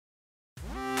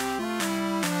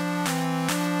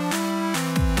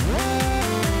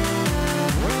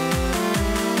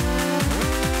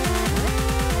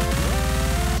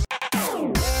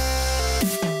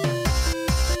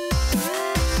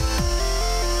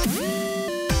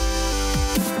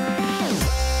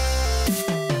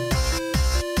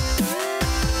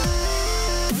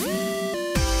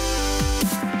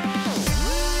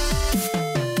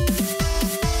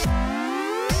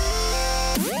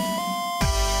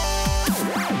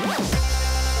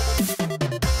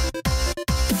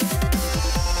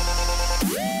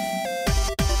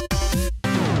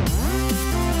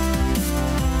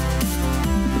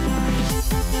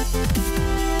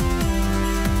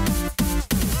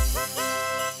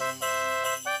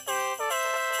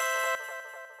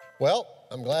Well,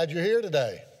 I'm glad you're here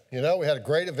today. You know, we had a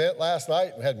great event last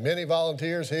night. We had many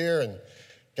volunteers here, and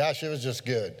gosh, it was just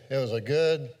good. It was a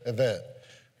good event.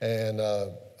 And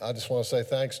I just want to say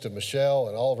thanks to Michelle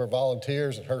and all of her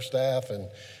volunteers and her staff and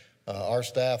our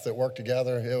staff that worked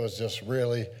together. It was just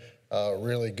really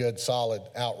good, solid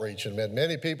outreach. And we had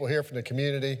many people here from the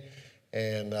community.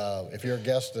 And if you're a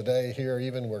guest today here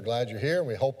even, we're glad you're here. And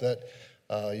we hope that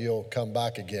you'll come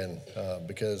back again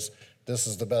because this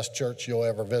is the best church you'll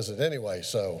ever visit anyway.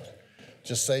 So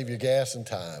just save your gas and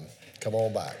time. Come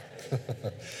on back.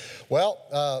 Well,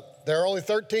 there are only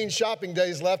 13 shopping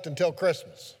days left until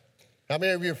Christmas. How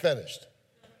many of you are finished?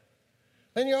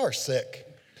 And you are sick,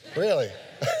 really.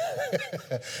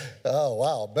 Oh,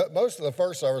 wow. But most of the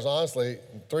first service, honestly,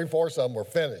 3/4 of them were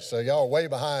finished. So y'all are way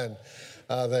behind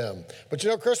them. But you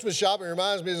know, Christmas shopping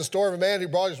reminds me of the story of a man who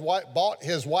bought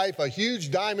his wife a huge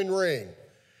diamond ring.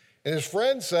 And his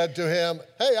friend said to him,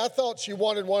 "Hey, I thought she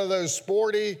wanted one of those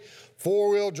sporty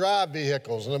four-wheel drive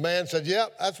vehicles." And the man said,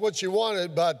 "Yep, that's what she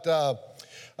wanted, but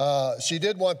she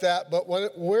did want that. But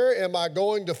where am I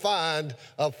going to find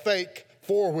a fake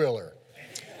four-wheeler?"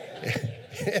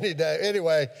 Any day.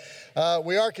 Anyway,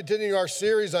 we are continuing our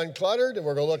series Uncluttered, and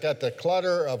we're going to look at the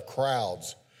clutter of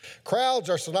crowds. Crowds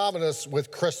are synonymous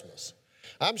with Christmas.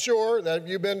 I'm sure that if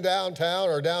you've been downtown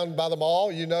or down by the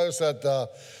mall, you notice that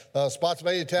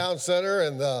Spotsylvania Town Center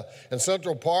and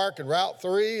Central Park and Route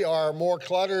 3 are more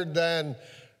cluttered than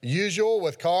usual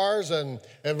with cars, and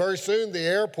very soon the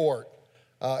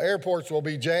airports will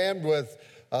be jammed with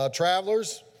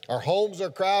travelers. Our homes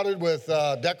are crowded with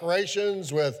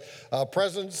decorations, with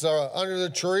presents under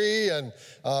the tree and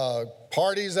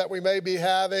parties that we may be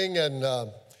having.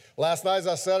 And last night, as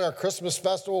I said, our Christmas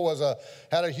festival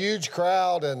had a huge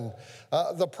crowd. And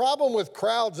the problem with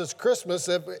crowds is Christmas,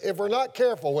 if we're not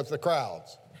careful with the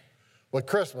crowds, with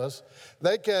Christmas,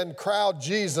 they can crowd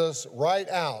Jesus right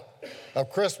out of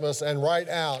Christmas and right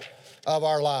out of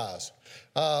our lives.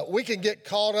 We can get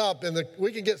so caught up in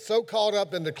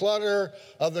the clutter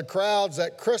of the crowds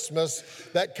at Christmas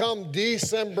that come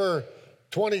December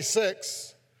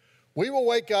 26th, we will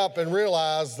wake up and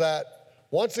realize that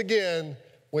once again,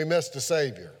 we missed a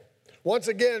Savior. Once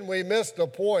again, we missed the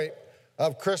point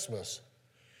of Christmas.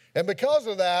 And because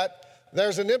of that,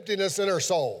 there's an emptiness in our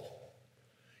soul.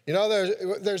 You know,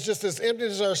 there's just this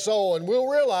emptiness in our soul, and we'll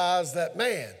realize that,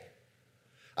 man,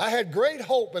 I had great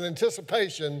hope and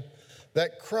anticipation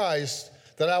that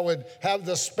I would have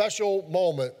this special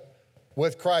moment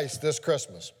with Christ this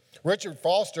Christmas. Richard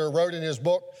Foster wrote in his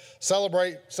book,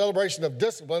 Celebration of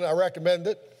Discipline, I recommend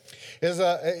it,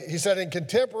 he said, in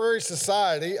contemporary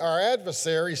society, our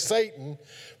adversary, Satan,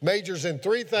 majors in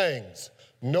three things: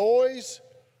 noise,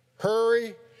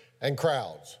 hurry, and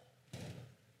crowds.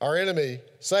 Our enemy,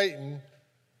 Satan,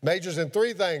 majors in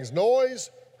three things: noise,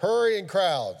 hurry, and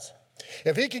crowds.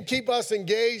 If he can keep us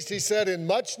engaged, he said, in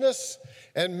muchness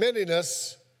and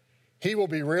manyness, he will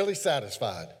be really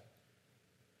satisfied.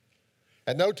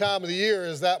 At no time of the year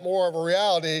is that more of a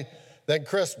reality than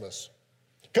Christmas.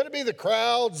 Could it be the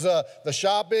crowds, the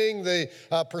shopping, the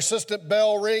persistent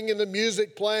bell ringing, the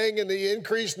music playing, and the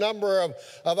increased number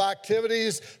of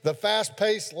activities, the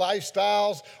fast-paced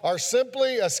lifestyles are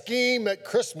simply a scheme at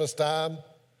Christmas time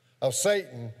of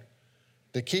Satan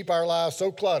to keep our lives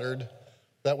so cluttered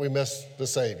that we miss the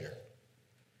Savior?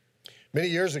 Many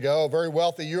years ago, a very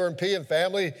wealthy European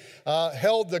family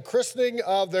held the christening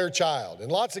of their child.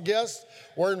 And lots of guests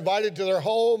were invited to their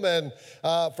home and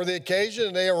for the occasion.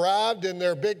 And they arrived in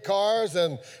their big cars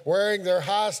and wearing their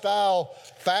high-style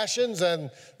fashions.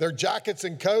 And their jackets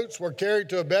and coats were carried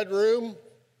to a bedroom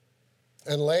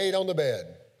and laid on the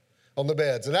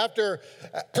beds. And after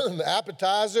the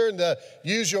appetizer and the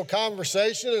usual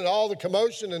conversation and all the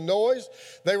commotion and noise,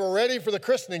 they were ready for the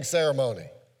christening ceremony.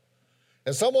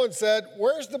 And someone said,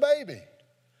 "Where's the baby?"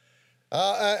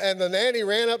 And the nanny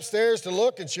ran upstairs to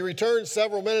look, and she returned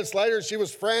several minutes later, and she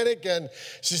was frantic, and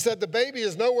she said, "The baby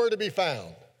is nowhere to be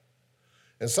found."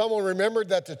 And someone remembered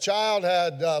that the child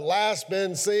had last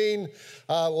been seen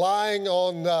lying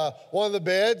on one of the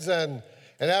beds, and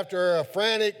after a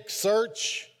frantic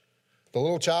search, the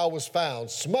little child was found,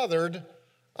 smothered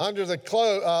under the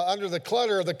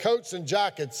clutter of the coats and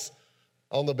jackets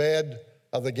on the bed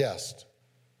of the guest.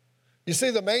 You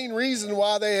see, the main reason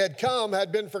why they had come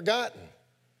had been forgotten.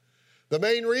 The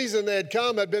main reason they had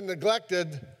come had been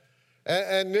neglected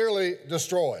and nearly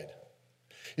destroyed.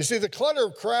 You see, the clutter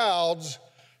of crowds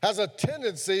has a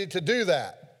tendency to do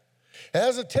that. It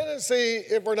has a tendency,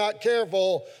 if we're not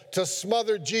careful, to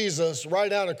smother Jesus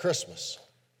right out of Christmas.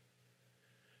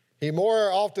 He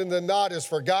more often than not is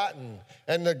forgotten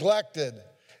and neglected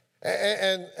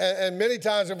And many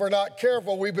times, if we're not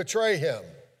careful, we betray him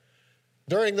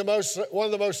during one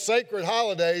of the most sacred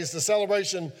holidays, the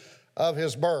celebration of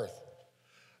his birth.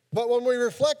 But when we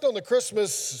reflect on the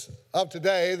Christmas of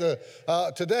today,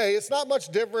 today, it's not much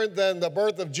different than the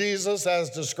birth of Jesus as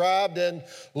described in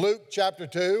Luke chapter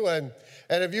 2. And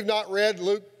if you've not read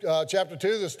Luke chapter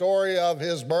 2, the story of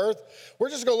his birth, we're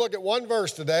just going to look at one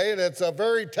verse today, and it's a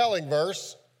very telling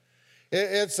verse.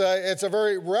 It's a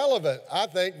very relevant, I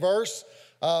think, verse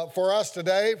for us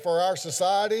today, for our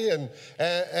society,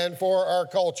 and for our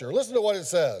culture. Listen to what it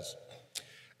says.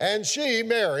 And she,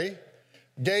 Mary,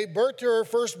 gave birth to her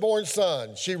firstborn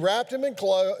son. She wrapped him in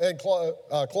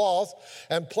cloth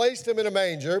and placed him in a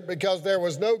manger because there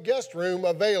was no guest room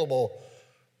available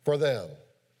for them.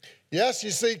 Yes,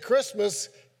 you see, Christmas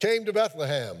came to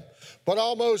Bethlehem, but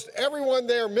almost everyone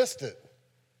there missed it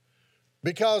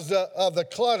because of the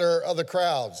clutter of the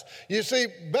crowds. You see,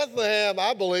 Bethlehem,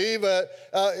 I believe,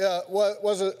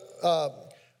 was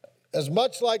as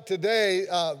much like today.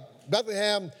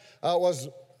 Bethlehem was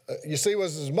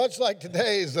as much like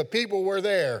today as the people were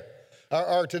there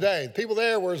are today. The people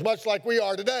there were as much like we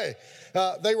are today.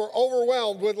 They were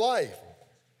overwhelmed with life.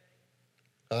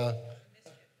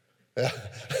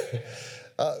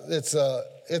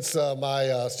 It's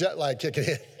my jet lag kicking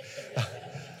in.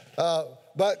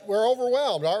 But we're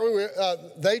overwhelmed, aren't we?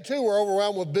 They too were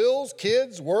overwhelmed with bills,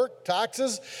 kids, work,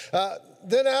 taxes.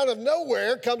 Then out of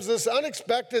nowhere comes this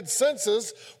unexpected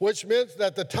census, which meant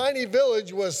that the tiny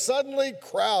village was suddenly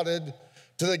crowded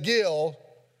to the gill,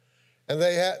 and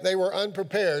they were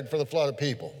unprepared for the flood of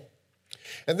people.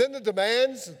 And then the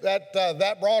demands that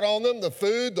brought on them, the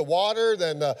food, the water,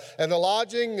 and the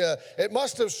lodging, it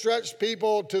must have stretched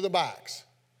people to the max.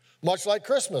 Much like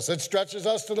Christmas, it stretches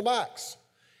us to the max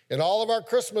in all of our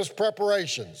Christmas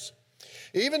preparations.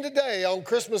 Even today, on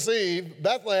Christmas Eve,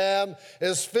 Bethlehem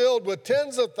is filled with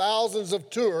tens of thousands of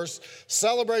tourists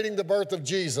celebrating the birth of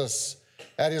Jesus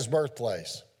at his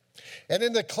birthplace. And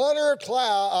in the clutter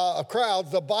of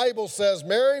crowds, the Bible says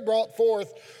Mary brought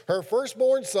forth her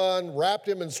firstborn son, wrapped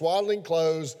him in swaddling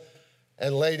clothes,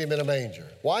 and laid him in a manger.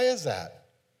 Why is that?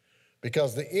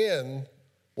 Because the inn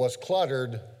was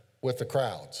cluttered with the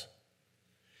crowds.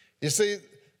 You see,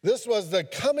 this was the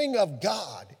coming of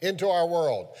God into our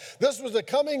world. This was the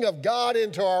coming of God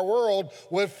into our world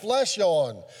with flesh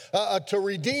on, to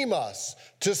redeem us,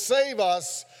 to save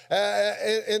us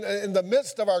in the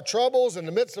midst of our troubles, in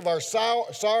the midst of our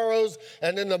sorrows,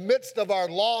 and in the midst of our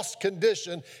lost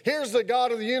condition. Here's the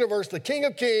God of the universe, the King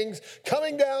of Kings,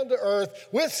 coming down to earth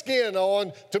with skin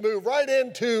on to move right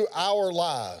into our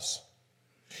lives.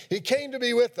 He came to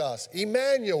be with us,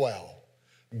 Emmanuel,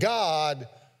 God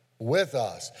with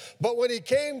us. But when he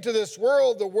came to this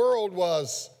world, the world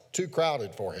was too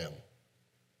crowded for him.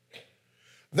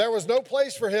 There was no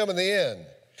place for him in the inn.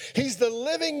 He's the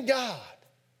living God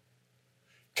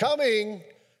coming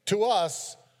to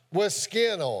us with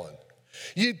skin on.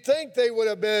 You'd think that he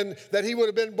would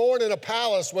have been born in a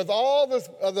palace with all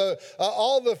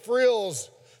the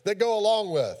frills that go along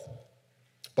with,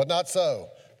 but not so.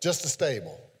 Just a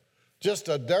stable, just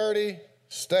a dirty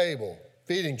stable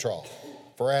feeding trough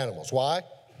for animals. Why?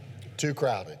 Too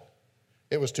crowded.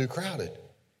 It was too crowded.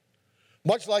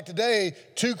 Much like today,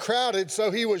 too crowded, so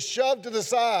he was shoved to the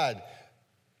side.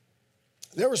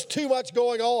 There was too much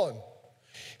going on,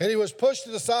 and he was pushed to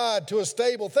the side to a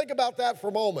stable. Think about that for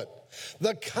a moment.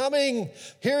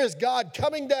 Here is God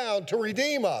coming down to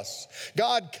redeem us,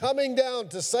 God coming down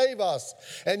to save us,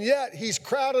 and yet he's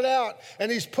crowded out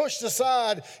and he's pushed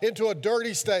aside into a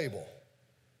dirty stable.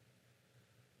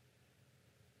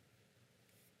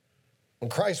 When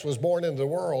Christ was born into the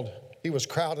world, he was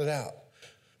crowded out.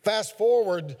 Fast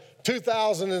forward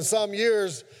 2,000 and some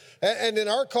years, and in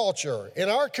our culture, in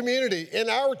our community, in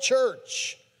our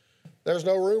church, there's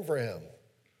no room for him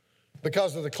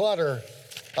because of the clutter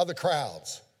of the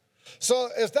crowds. So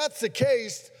if that's the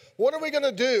case, what are we going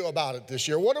to do about it this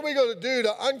year? What are we going to do to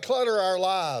unclutter our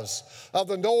lives of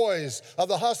the noise, of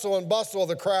the hustle and bustle of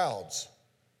the crowds?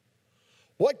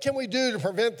 What can we do to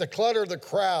prevent the clutter of the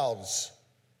crowds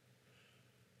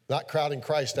not crowding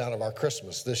Christ out of our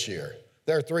Christmas this year?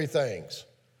 There are three things.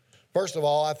 First of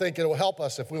all, I think it will help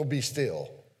us if we'll be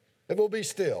still. If we'll be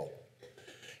still.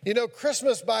 You know,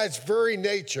 Christmas by its very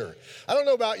nature, I don't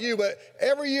know about you, but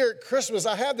every year at Christmas,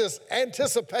 I have this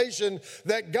anticipation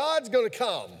that God's going to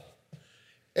come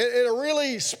in a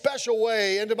really special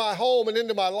way into my home and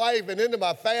into my life and into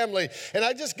my family. And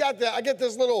I get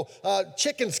this little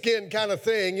chicken skin kind of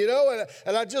thing, you know,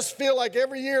 and I just feel like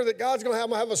every year that God's going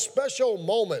to have a special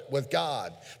moment with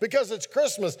God because it's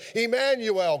Christmas,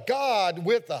 Emmanuel, God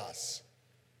with us.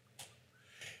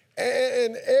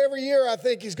 And every year I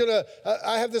think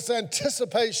I have this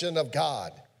anticipation of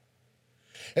God.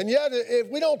 And yet, if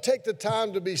we don't take the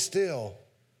time to be still,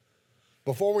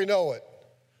 before we know it,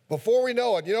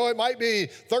 it might be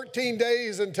 13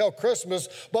 days until Christmas,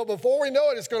 but before we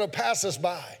know it, it's going to pass us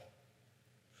by.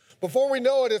 Before we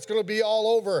know it, it's going to be all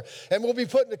over, and we'll be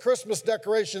putting the Christmas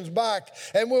decorations back,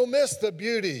 and we'll miss the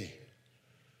beauty.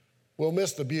 We'll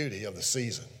miss the beauty of the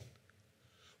season.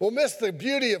 We'll miss the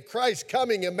beauty of Christ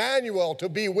coming, Emmanuel, to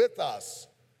be with us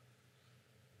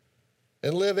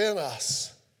and live in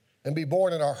us and be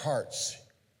born in our hearts.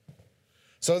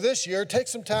 So this year, take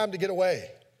some time to get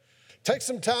away. Take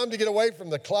some time to get away from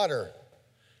the clutter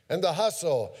and the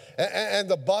hustle and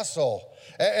the bustle,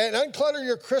 and unclutter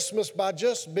your Christmas by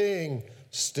just being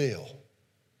still.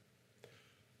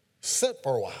 Sit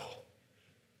for a while.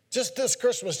 Just this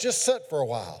Christmas, just sit for a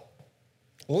while.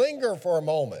 Linger for a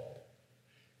moment.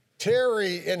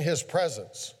 Tarry in his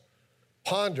presence.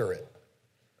 Ponder it.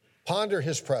 Ponder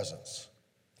his presence.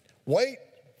 Wait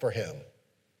for him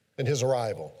and his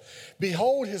arrival.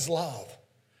 Behold his love.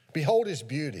 Behold his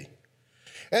beauty.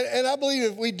 And I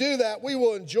believe if we do that, we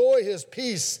will enjoy his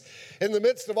peace in the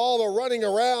midst of all the running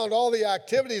around, all the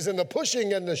activities and the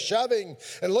pushing and the shoving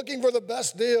and looking for the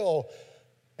best deal.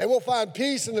 And we'll find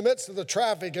peace in the midst of the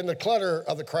traffic and the clutter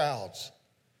of the crowds.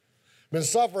 Been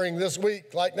suffering this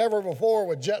week like never before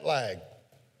with jet lag.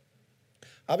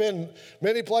 I've been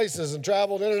many places and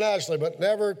traveled internationally, but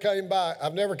never came back.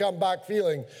 I've never come back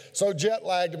feeling so jet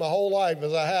lagged my whole life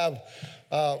as I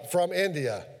have from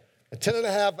India. 10 and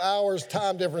a half hours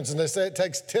time difference, and they say it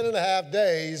takes 10 and a half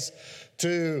days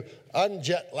to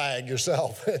unjet lag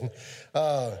yourself.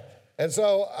 And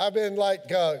so I've been like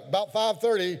about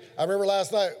 5:30, I remember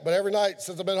last night, but every night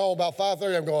since I've been home about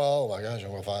 5:30, I'm going, oh my gosh,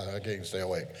 I can't stay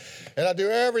awake. And I do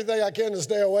everything I can to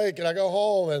stay awake, and I go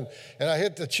home and I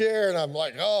hit the chair, and I'm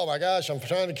like, oh my gosh, I'm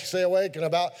trying to stay awake, and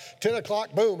about 10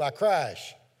 o'clock, boom, I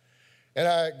crash. And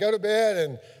I go to bed,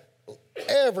 and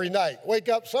every night, wake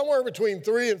up somewhere between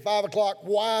 3 and 5 o'clock,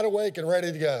 wide awake and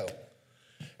ready to go.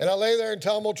 And I lay there and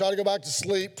tumble, try to go back to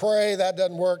sleep, pray, that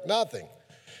doesn't work, nothing.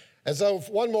 And so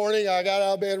one morning I got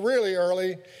out of bed really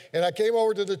early and I came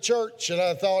over to the church and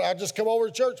I thought I'd just come over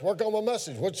to church, work on my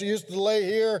message. What's the use to lay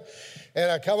here? And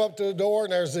I come up to the door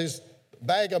and there's this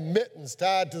bag of mittens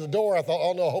tied to the door. I thought,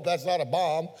 oh no, I hope that's not a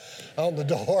bomb on the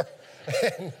door.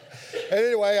 and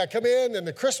anyway, I come in and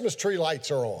the Christmas tree lights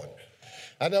are on.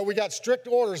 I know we got strict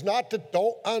orders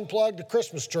don't unplug the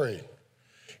Christmas tree.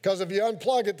 Because if you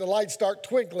unplug it, the lights start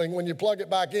twinkling when you plug it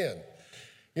back in.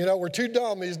 You know, we're too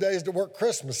dumb these days to work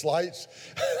Christmas lights.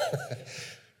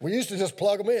 We used to just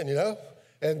plug them in, and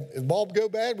if the bulb go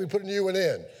bad, we put a new one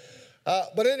in.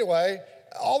 But anyway,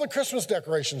 all the Christmas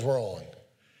decorations were on.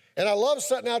 And I love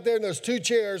sitting out there in those two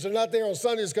chairs. They're not there on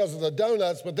Sundays because of the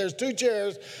donuts, but there's two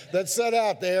chairs that sit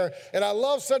out there. And I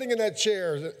love sitting in that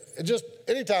chair just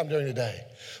anytime during the day.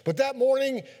 But that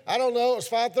morning, I don't know, it was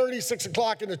 5:30, 6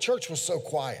 o'clock, and the church was so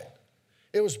quiet.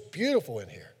 It was beautiful in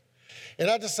here. And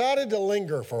I decided to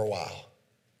linger for a while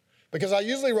because I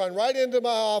usually run right into my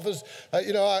office,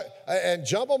 and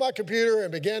jump on my computer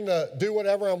and begin to do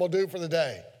whatever I'm going to do for the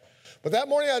day. But that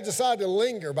morning, I decided to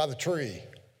linger by the tree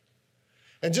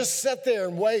and just sit there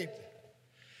and wait.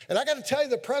 And I got to tell you,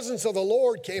 the presence of the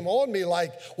Lord came on me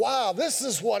like, wow, this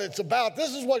is what it's about.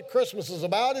 This is what Christmas is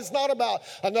about. It's not about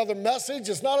another message.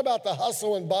 It's not about the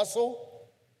hustle and bustle.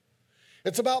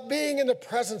 It's about being in the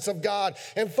presence of God.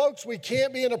 And folks, we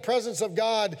can't be in the presence of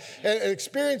God and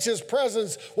experience his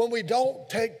presence when we don't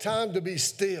take time to be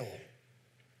still.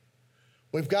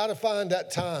 We've got to find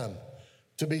that time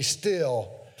to be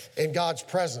still in God's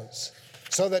presence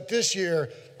so that this year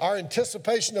our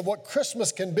anticipation of what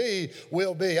Christmas can be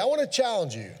will be. I want to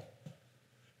challenge you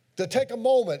to take a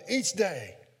moment each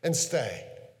day and stay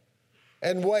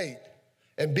and wait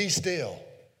and be still.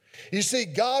 You see,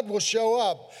 God will show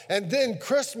up, and then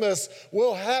Christmas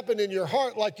will happen in your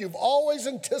heart like you've always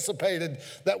anticipated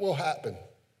that will happen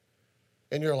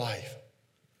in your life.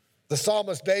 The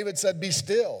psalmist David said, be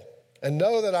still and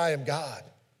know that I am God.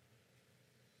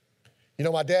 You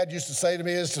know, my dad used to say to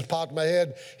me, this just popped in my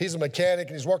head, he's a mechanic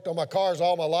and he's worked on my cars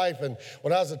all my life. And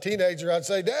when I was a teenager, I'd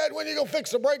say, Dad, when are you going to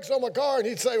fix the brakes on my car? And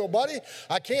he'd say, well, buddy,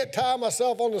 I can't tie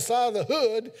myself on the side of the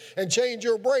hood and change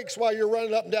your brakes while you're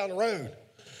running up and down the road.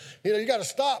 You know, you got to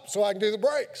stop so I can do the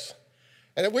brakes.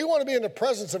 And if we want to be in the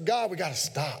presence of God, we got to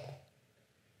stop.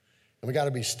 And we got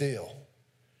to be still.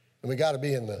 And we got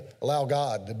to allow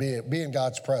God to be in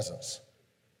God's presence.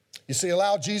 You see,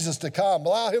 allow Jesus to come.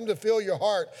 Allow him to fill your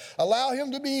heart. Allow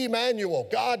him to be Emmanuel,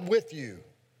 God with you.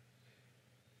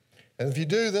 And if you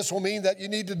do, this will mean that you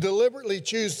need to deliberately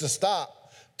choose to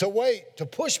stop, to wait, to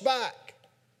push back,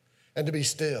 and to be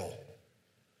still.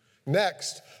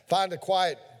 Next, find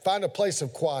a place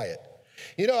of quiet.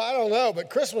 I don't know, but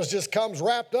Christmas just comes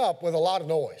wrapped up with a lot of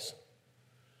noise.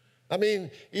 I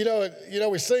mean,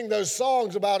 we sing those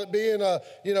songs about it being a,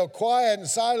 quiet and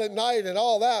silent night and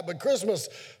all that, but Christmas,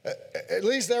 at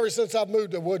least ever since I've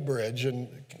moved to Woodbridge and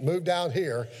moved down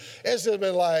here, it's just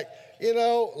been like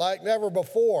never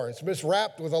before. It's been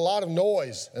wrapped with a lot of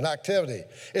noise and activity.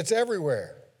 It's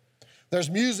everywhere. There's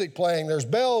music playing, there's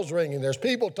bells ringing, there's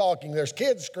people talking, there's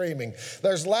kids screaming,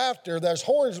 there's laughter, there's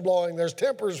horns blowing, there's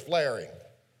tempers flaring.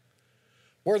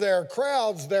 Where there are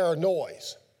crowds, there are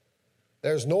noise.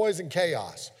 There's noise and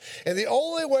chaos. And the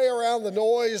only way around the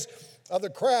noise of the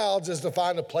crowds is to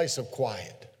find a place of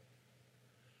quiet,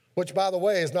 which, by the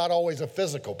way, is not always a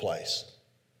physical place.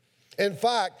 In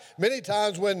fact, many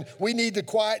times when we need the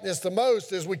quietness the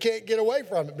most is we can't get away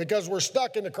from it because we're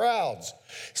stuck in the crowds.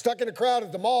 Stuck in the crowd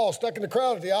at the mall, stuck in the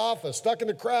crowd at the office, stuck in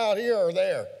the crowd here or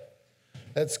there,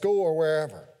 at school or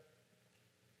wherever.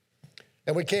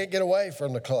 And we can't get away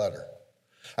from the clutter.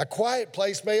 A quiet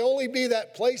place may only be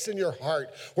that place in your heart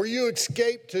where you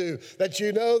escape to, that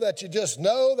you just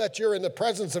know that you're in the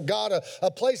presence of God,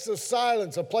 a place of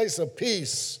silence, a place of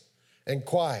peace and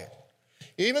quiet.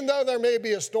 Even though there may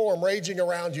be a storm raging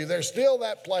around you, there's still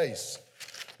that place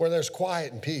where there's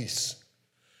quiet and peace.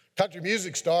 Country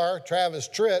music star Travis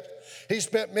Tritt, he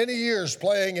spent many years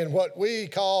playing in what we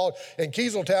called, in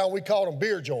Kieseltown, we called them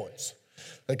beer joints.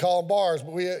 They call them bars,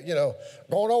 but we,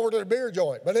 going over to the beer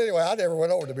joint. But anyway, I never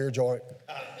went over to the beer joint.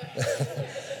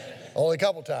 Only a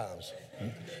couple times.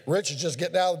 Rich is just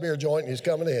getting out of the beer joint and he's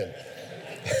coming in.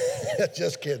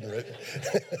 Just kidding, Rich.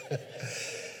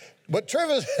 But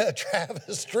Travis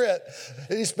Tritt,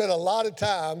 he spent a lot of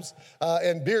times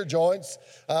in beer joints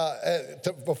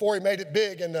before he made it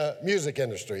big in the music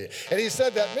industry. And he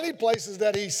said that many places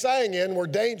that he sang in were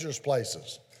dangerous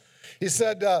places. He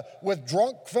said, with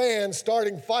drunk fans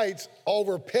starting fights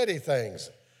over petty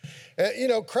things.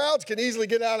 Crowds can easily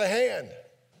get out of hand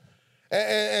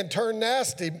and turn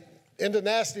into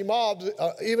nasty mobs,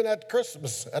 even at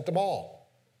Christmas at the mall.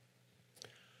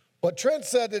 But Trent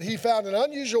said that he found an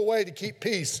unusual way to keep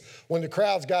peace when the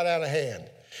crowds got out of hand.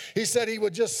 He said he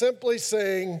would just simply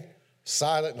sing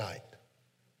Silent Night.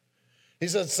 He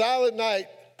said Silent Night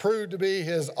proved to be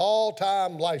his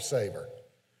all-time lifesaver.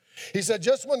 He said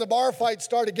just when the bar fight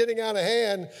started getting out of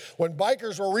hand, when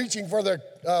bikers were reaching for their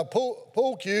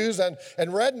pool cues and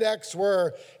rednecks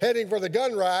were heading for the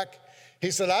gun rack,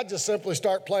 he said, I'd just simply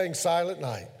start playing Silent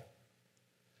Night.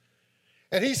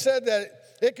 And he said that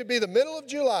it could be the middle of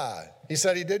July. He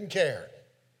said he didn't care.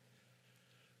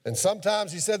 And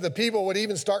sometimes he said the people would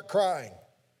even start crying.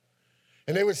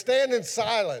 And they would stand in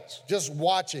silence just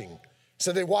watching. He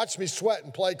said they watched me sweat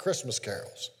and play Christmas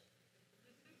carols.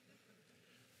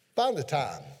 Find the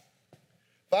time,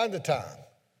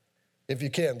 if you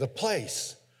can, the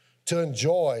place to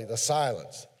enjoy the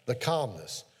silence, the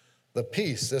calmness, the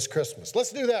peace this Christmas.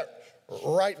 Let's do that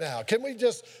right now. Can we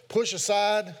just push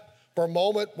aside for a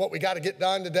moment what we got to get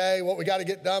done today, what we got to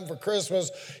get done for Christmas?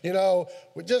 We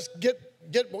just get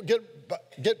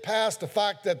past the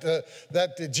fact that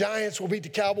the Giants will beat the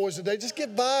Cowboys today. Just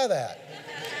get by that.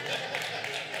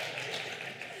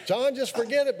 John, just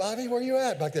forget it, Bobby. Where you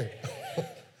at back there?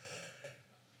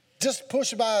 Just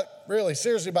push about, really,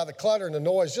 seriously, about the clutter and the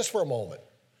noise just for a moment.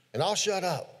 And I'll shut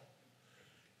up.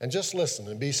 And just listen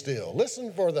and be still.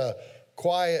 Listen for the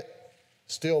quiet,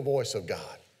 still voice of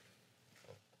God.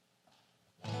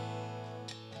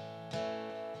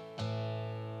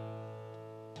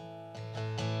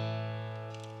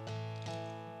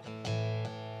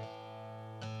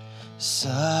 Silent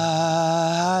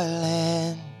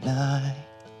night,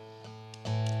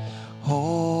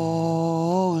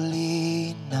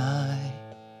 holy night,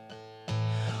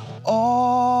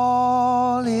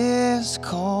 all is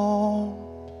calm,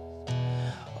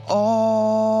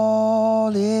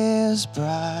 all is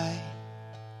bright,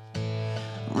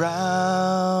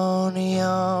 round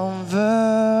yon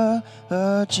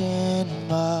virgin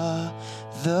mother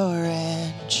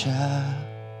and child.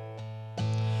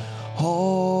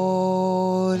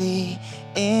 Holy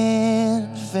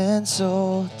infant,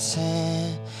 so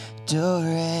tender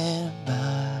and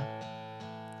mild,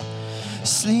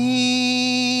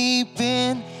 sleep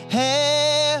in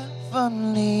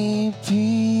heavenly peace,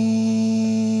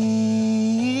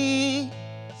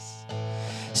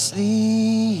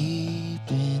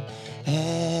 sleep in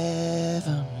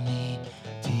heavenly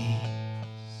peace.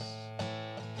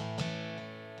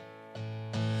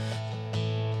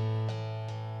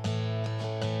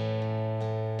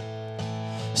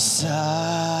 Silent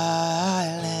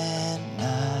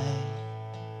night,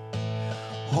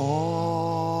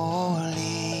 holy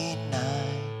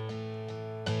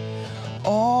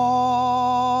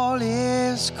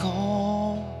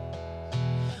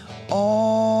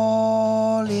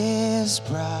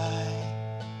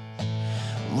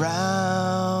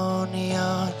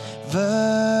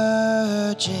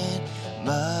Virgin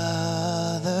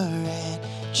Mother and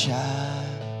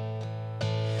Child.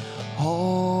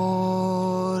 Holy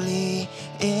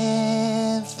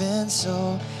infant,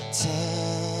 so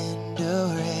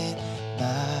tender and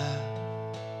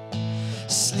mild,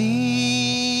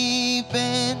 sleep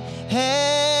in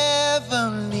heavenly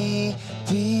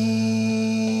peace.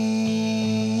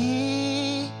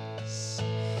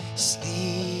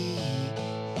 Sleep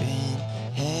in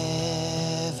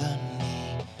heavenly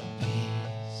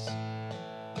peace.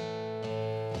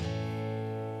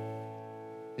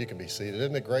 You can be seated.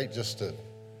 Isn't it great just to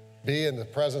be in the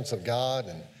presence of God?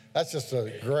 And that's just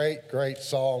a great, great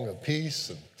song of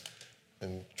peace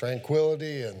and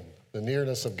tranquility and the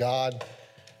nearness of God.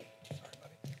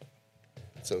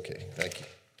 It's okay. Thank you.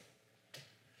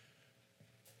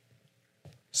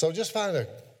 So just find a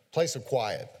place of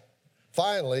quiet.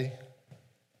 Finally,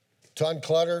 to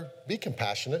unclutter, be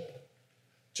compassionate.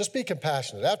 Just be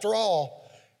compassionate. After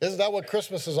all, isn't that what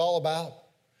Christmas is all about?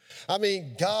 I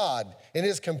mean, God, in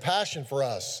his compassion for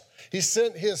us, he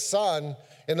sent his son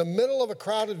in the middle of a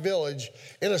crowded village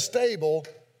in a stable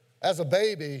as a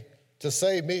baby to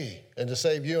save me and to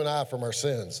save you and I from our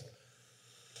sins.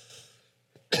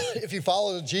 If you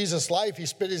follow Jesus' life, he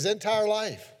spent his entire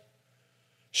life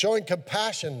showing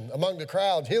compassion among the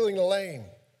crowd, healing the lame,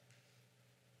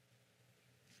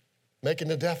 making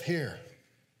the deaf hear,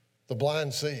 the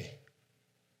blind see,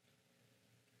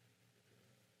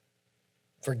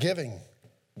 forgiving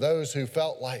those who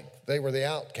felt like they were the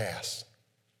outcasts.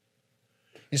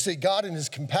 You see, God in his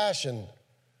compassion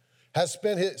has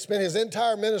spent his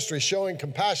entire ministry showing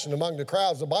compassion among the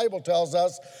crowds. The Bible tells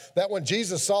us that when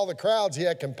Jesus saw the crowds, he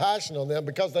had compassion on them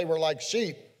because they were like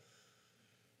sheep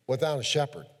without a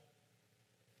shepherd.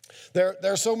 There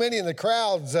are so many in the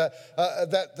crowds that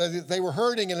they were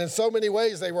hurting, and in so many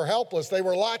ways they were helpless. They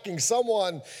were lacking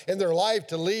someone in their life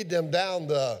to lead them down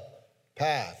the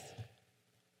path.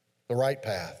 The right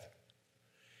path.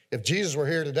 If Jesus were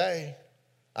here today,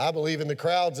 I believe in the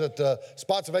crowds at the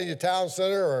Spotsylvania Town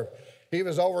Center, or he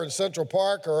was over in Central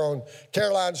Park or on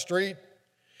Caroline Street,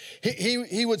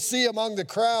 he would see among the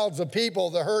crowds of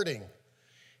people the hurting.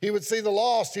 He would see the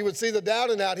lost. He would see the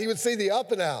down and out. He would see the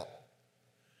up and out.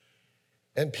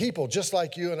 And people just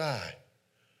like you and I,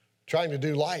 trying to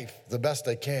do life the best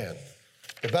they can,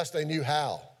 the best they knew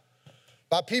how.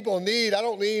 By people in need, I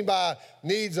don't mean by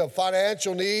needs of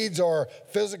financial needs or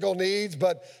physical needs,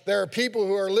 but there are people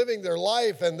who are living their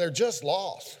life and they're just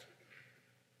lost.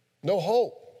 No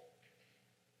hope.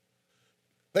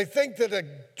 They think that a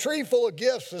tree full of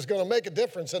gifts is going to make a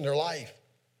difference in their life.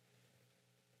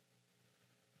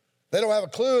 They don't have a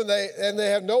clue, and they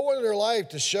have no one in their life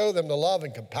to show them the love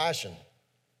and compassion.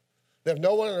 They have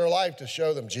no one in their life to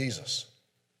show them Jesus.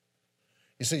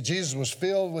 You see, Jesus was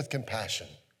filled with compassion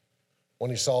when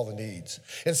he saw the needs.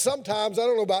 And sometimes, I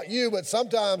don't know about you, but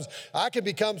sometimes I can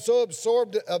become so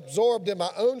absorbed in my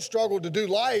own struggle to do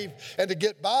life and to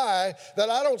get by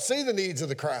that I don't see the needs of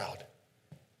the crowd.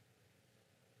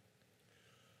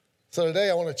 So today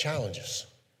I want to challenge us,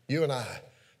 you and I,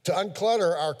 to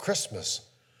unclutter our Christmas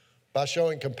by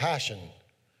showing compassion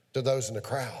to those in the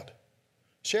crowd.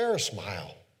 Share a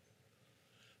smile.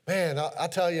 Man, I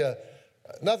tell you,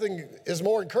 nothing is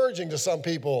more encouraging to some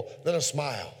people than a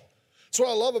smile. That's what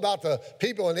I love about the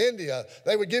people in India.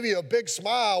 They would give you a big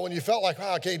smile when you felt like,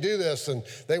 oh, I can't do this. And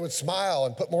they would smile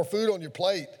and put more food on your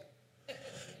plate.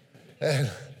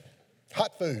 And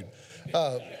hot food.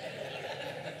 But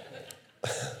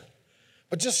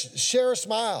just share a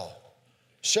smile.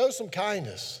 Show some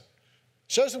kindness.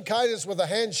 Show some kindness with a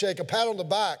handshake, a pat on the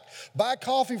back. Buy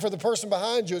coffee for the person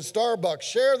behind you at Starbucks.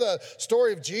 Share the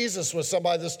story of Jesus with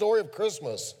somebody, the story of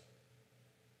Christmas.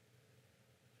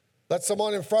 Let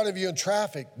someone in front of you in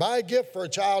traffic. Buy a gift for a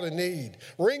child in need.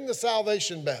 Ring the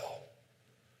salvation bell.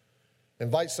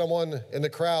 Invite someone in the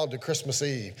crowd to Christmas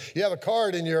Eve. You have a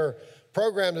card in your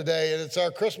program today, and it's our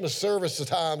Christmas service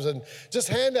times, and just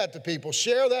hand that to people.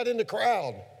 Share that in the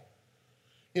crowd.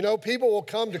 You know, people will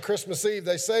come to Christmas Eve.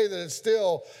 They say that it's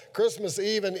still Christmas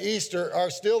Eve and Easter are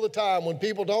still the time when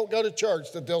people don't go to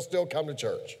church that they'll still come to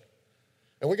church.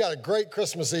 And we got a great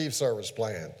Christmas Eve service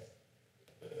planned.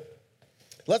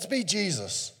 Let's be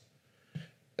Jesus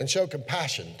and show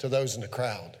compassion to those in the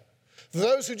crowd, to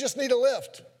those who just need a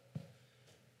lift,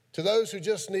 to those who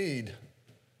just need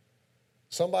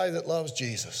somebody that loves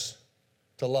Jesus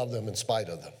to love them in spite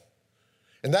of them.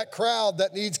 And that crowd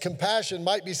that needs compassion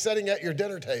might be sitting at your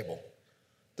dinner table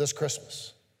this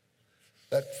Christmas.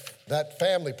 That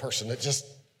family person that just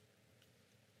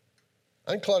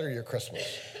unclutter your Christmas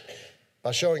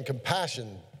by showing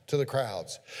compassion to the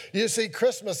crowds. You see,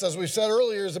 Christmas, as we said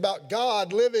earlier, is about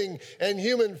God living in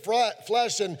human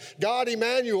flesh and God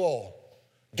Emmanuel,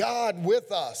 God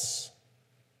with us.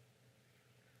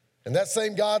 And that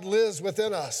same God lives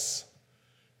within us,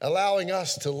 allowing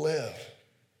us to live.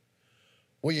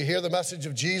 Will you hear the message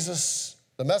of Jesus?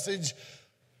 The message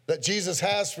that Jesus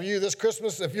has for you this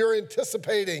Christmas? If you're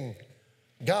anticipating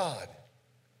God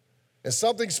and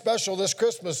something special this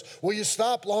Christmas, will you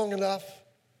stop long enough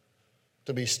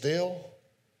to be still,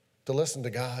 to listen to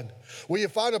God? Will you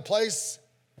find a place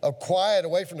of quiet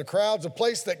away from the crowds, a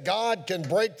place that God can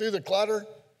break through the clutter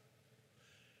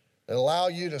and allow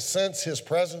you to sense His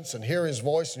presence and hear His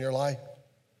voice in your life?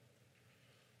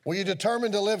 Will you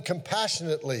determine to live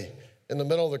compassionately in the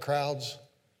middle of the crowds?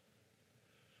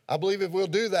 I believe if we'll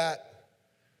do that,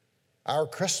 our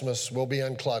Christmas will be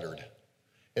uncluttered,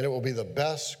 and it will be the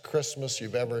best Christmas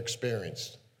you've ever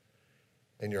experienced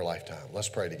in your lifetime. Let's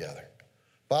pray together.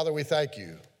 Father, we thank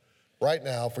you right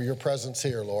now for your presence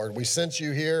here, Lord. We sense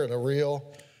you here in a real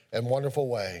and wonderful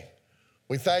way.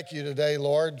 We thank you today,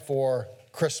 Lord, for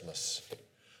Christmas.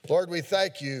 Lord, we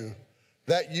thank you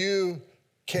that you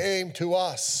came to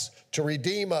us to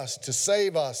redeem us, to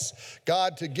save us,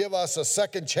 God, to give us a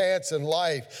second chance in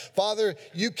life. Father,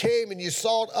 you came and you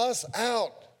sought us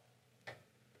out,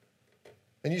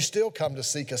 and you still come to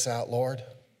seek us out, Lord.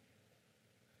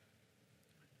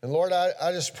 And Lord,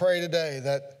 I just pray today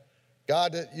that,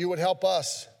 God, that you would help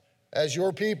us as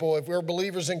your people, if we're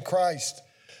believers in Christ,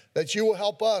 that you will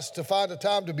help us to find a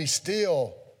time to be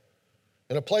still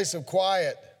in a place of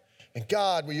quiet. And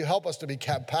God, will you help us to be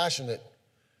compassionate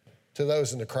to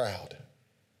those in the crowd?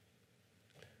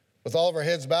 With all of our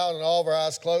heads bowed and all of our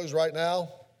eyes closed right now,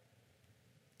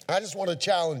 I just want to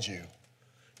challenge you,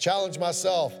 challenge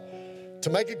myself to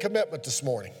make a commitment this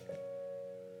morning,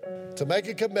 to make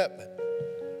a commitment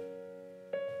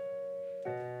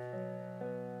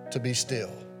to be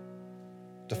still,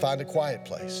 to find a quiet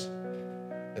place,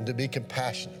 and to be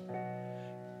compassionate.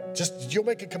 Just you'll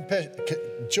make a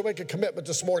commitment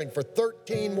this morning for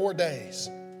 13 more days.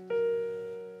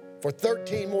 For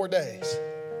 13 more days.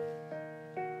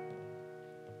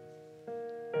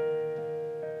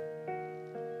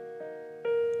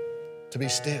 To be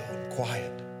still and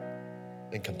quiet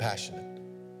and compassionate.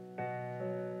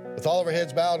 With all of our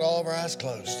heads bowed and all of our eyes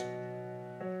closed.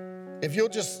 If you'll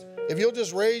just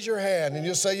raise your hand and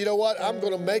you'll say, you know what, I'm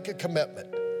going to make a commitment.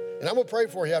 And I'm going to pray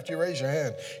for you after you raise your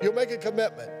hand. You'll make a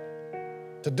commitment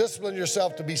to discipline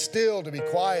yourself to be still, to be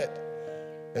quiet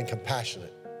and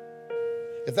compassionate.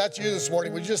 If that's you this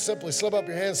morning, would you just simply slip up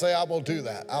your hand and say, I will do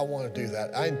that. I want to do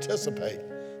that. I anticipate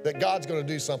that God's going to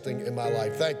do something in my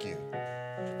life. Thank you.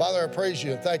 Father, I praise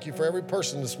you and thank you for every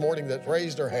person this morning that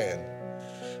raised their hand.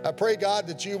 I pray, God,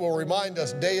 that you will remind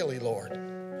us daily, Lord,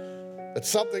 that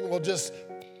something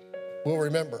we'll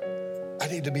remember. I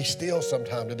need to be still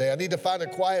sometime today. I need to find a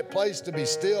quiet place to be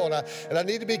still, and I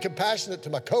need to be compassionate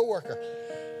to my coworker,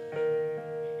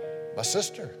 my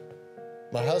sister,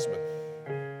 my husband,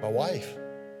 my wife,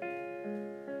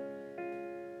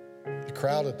 the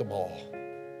crowd at the mall,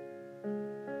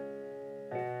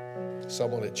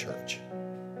 someone at church.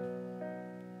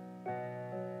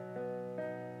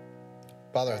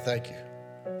 Father, I thank you.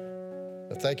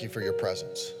 I thank you for your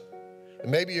presence.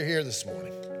 And maybe you're here this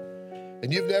morning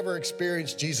and you've never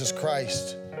experienced Jesus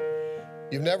Christ.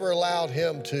 You've never allowed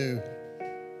him to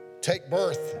take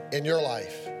birth in your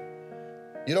life.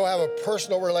 You don't have a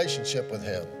personal relationship with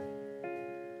him.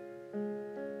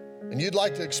 And you'd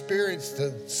like to experience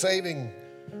the saving,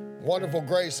 wonderful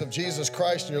grace of Jesus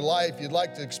Christ in your life. You'd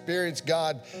like to experience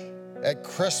God at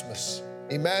Christmas,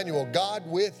 Emmanuel, God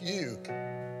with you.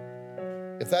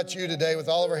 If that's you today, with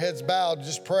all of our heads bowed,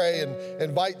 just pray and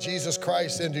invite Jesus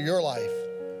Christ into your life.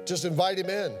 Just invite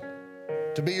him in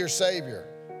to be your Savior.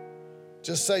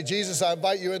 Just say, Jesus, I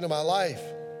invite you into my life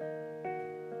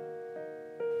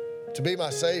to be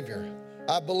my Savior.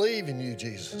 I believe in you,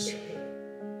 Jesus.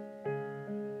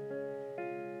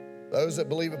 Those that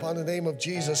believe upon the name of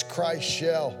Jesus Christ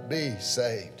shall be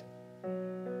saved.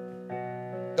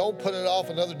 Don't put it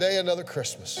off another day, another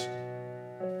Christmas.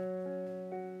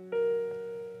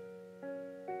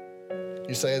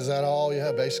 You say, is that all?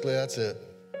 Yeah, basically that's it.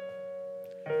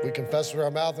 We confess with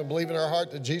our mouth and believe in our heart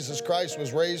that Jesus Christ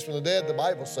was raised from the dead. The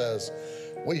Bible says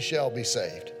we shall be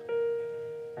saved.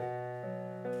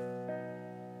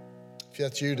 If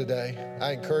that's you today,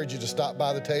 I encourage you to stop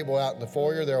by the table out in the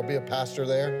foyer. There will be a pastor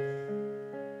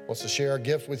there. Wants to share a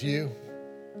gift with you.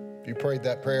 If you prayed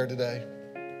that prayer today.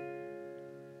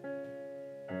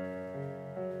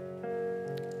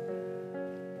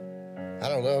 I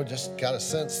don't know, just got a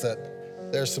sense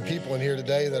that there's some people in here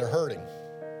today that are hurting.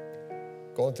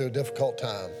 going through a difficult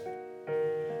time,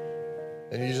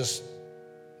 and you just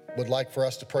would like for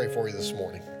us to pray for you this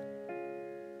morning.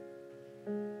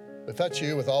 If that's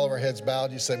you, with all of our heads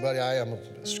bowed, you say, buddy,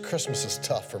 Christmas is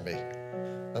tough for me.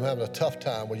 I'm having a tough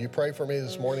time. Will you pray for me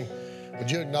this morning?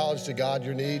 Would you acknowledge to God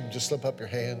your need and just slip up your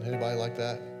hand? Anybody like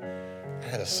that? I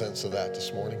had a sense of that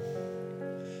this morning.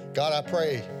 God, I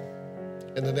pray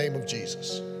in the name of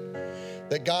Jesus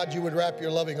that, God, you would wrap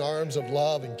your loving arms of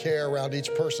love and care around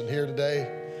each person here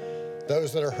today.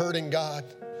 Those that are hurting, God,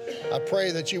 I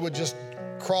pray that you would just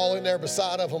crawl in there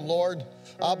beside of them, Lord.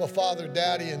 Abba, Father,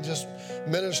 Daddy, and just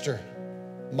minister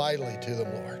mightily to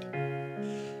them, Lord.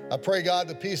 I pray, God,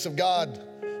 the peace of God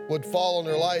would fall on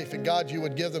their life, and God, you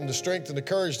would give them the strength and the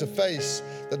courage to face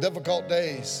the difficult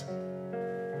days,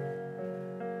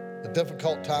 the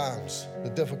difficult times, the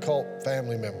difficult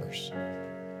family members.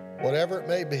 Whatever it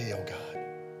may be, oh God,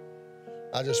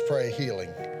 I just pray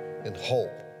healing and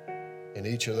hope in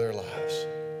each of their lives.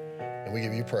 And we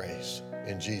give you praise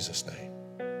in Jesus' name.